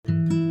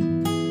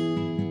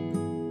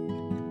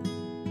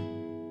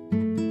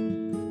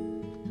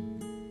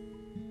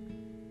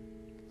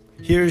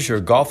Here's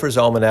your Golfer's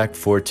Almanac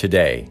for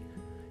today.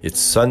 It's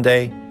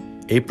Sunday,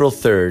 April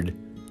 3rd,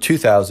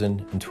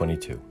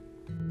 2022.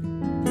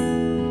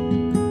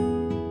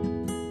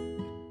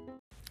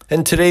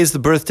 And today's the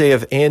birthday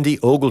of Andy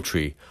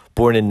Ogletree,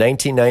 born in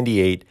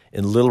 1998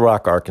 in Little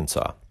Rock,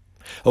 Arkansas.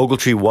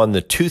 Ogletree won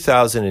the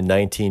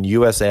 2019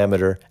 U.S.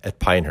 Amateur at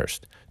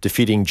Pinehurst,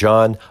 defeating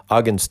John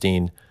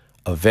Augenstein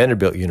of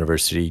Vanderbilt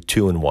University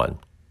 2-1.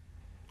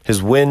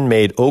 His win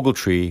made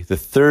Ogletree the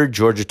third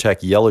Georgia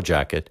Tech Yellow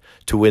Jacket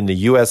to win the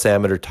U.S.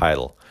 Amateur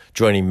title,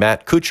 joining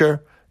Matt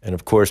Kuchar and,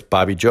 of course,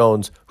 Bobby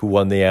Jones, who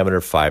won the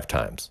Amateur 5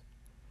 times.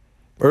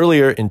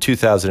 Earlier in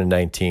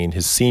 2019,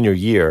 his senior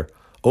year,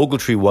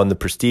 Ogletree won the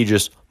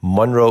prestigious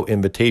Monroe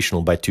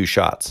Invitational by 2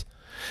 shots.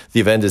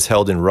 The event is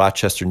held in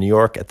Rochester, New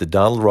York at the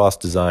Donald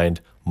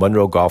Ross-designed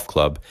Monroe Golf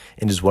Club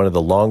and is one of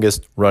the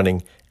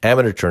longest-running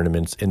amateur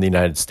tournaments in the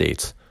United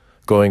States,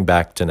 going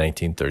back to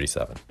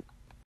 1937.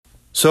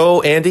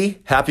 So, Andy,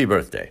 happy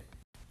birthday.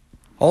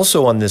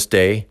 Also on this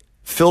day,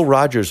 Phil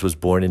Rogers was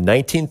born in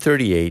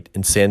 1938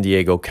 in San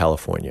Diego,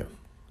 California.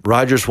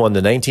 Rogers won the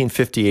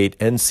 1958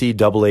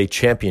 NCAA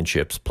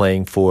championships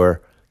playing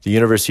for the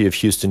University of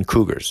Houston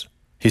Cougars.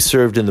 He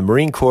served in the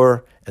Marine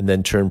Corps and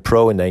then turned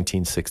pro in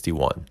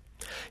 1961.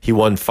 He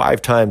won 5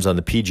 times on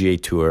the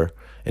PGA Tour,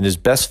 and his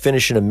best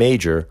finish in a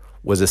major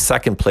was a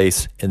second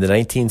place in the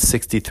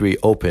 1963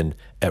 Open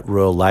at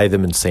Royal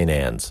Lytham in St.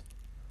 Anne's.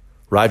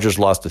 Rogers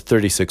lost a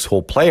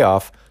 36-hole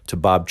playoff to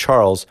Bob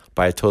Charles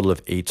by a total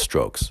of 8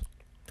 strokes.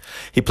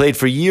 He played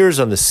for years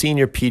on the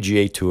senior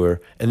PGA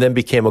Tour and then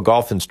became a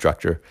golf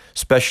instructor,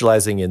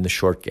 specializing in the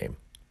short game.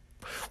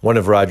 One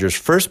of Rogers'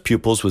 first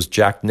pupils was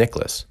Jack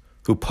Nicklaus,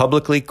 who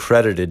publicly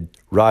credited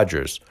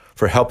Rogers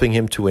for helping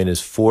him to win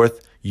his 4th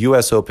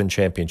U.S. Open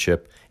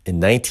championship in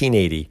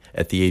 1980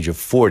 at the age of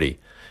 40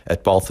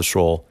 at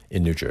Baltusrol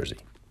in New Jersey.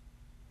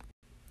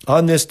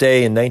 On this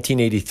day in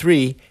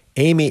 1983,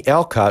 Amy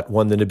Alcott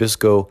won the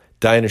Nabisco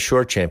Dinah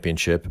Shore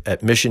Championship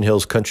at Mission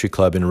Hills Country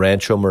Club in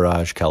Rancho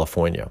Mirage,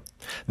 California.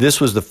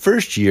 This was the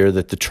first year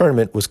that the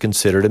tournament was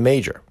considered a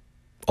major.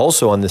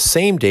 Also on the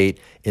same date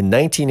in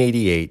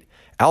 1988,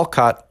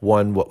 Alcott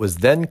won what was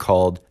then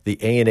called the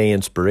A&A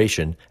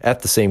Inspiration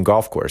at the same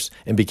golf course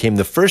and became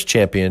the first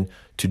champion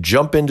to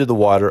jump into the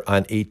water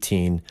on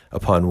 18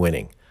 upon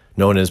winning,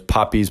 known as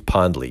Poppy's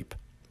Pond Leap.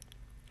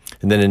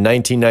 And then in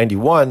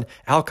 1991,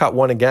 Alcott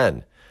won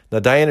again. Now,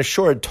 Diana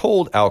Shore had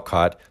told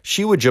Alcott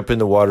she would jump in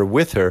the water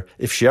with her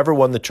if she ever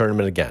won the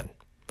tournament again.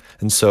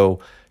 And so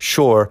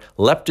Shore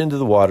leapt into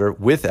the water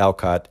with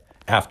Alcott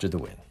after the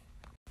win.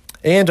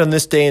 And on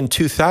this day in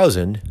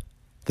 2000,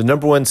 the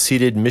number 1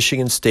 seeded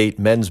Michigan State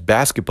men's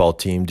basketball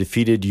team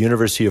defeated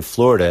University of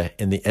Florida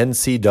in the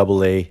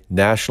NCAA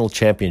National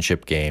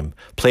Championship game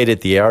played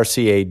at the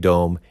RCA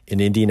Dome in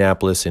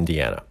Indianapolis,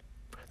 Indiana.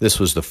 This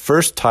was the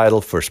first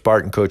title for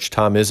Spartan coach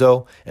Tom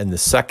Izzo and the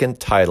second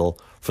title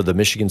for the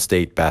Michigan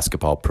State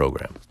basketball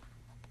program.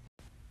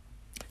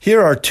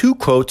 Here are 2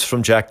 quotes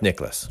from Jack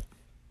Nicklaus.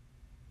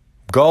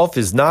 Golf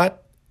is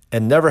not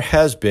and never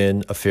has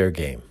been a fair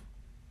game.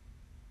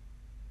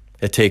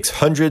 It takes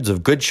hundreds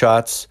of good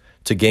shots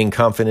to gain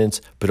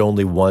confidence, but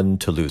only one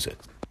to lose it.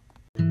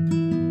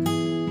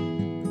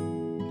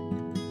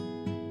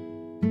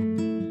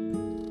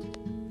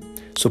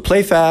 So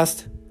play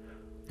fast,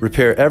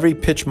 repair every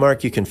pitch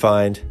mark you can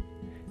find,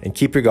 and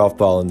keep your golf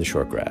ball in the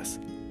short grass.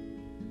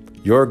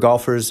 Your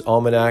Golfer's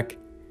Almanac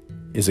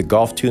is a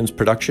Golf Tunes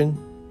production.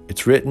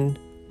 It's written,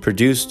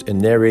 produced,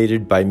 and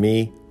narrated by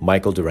me,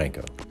 Michael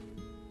Duranko.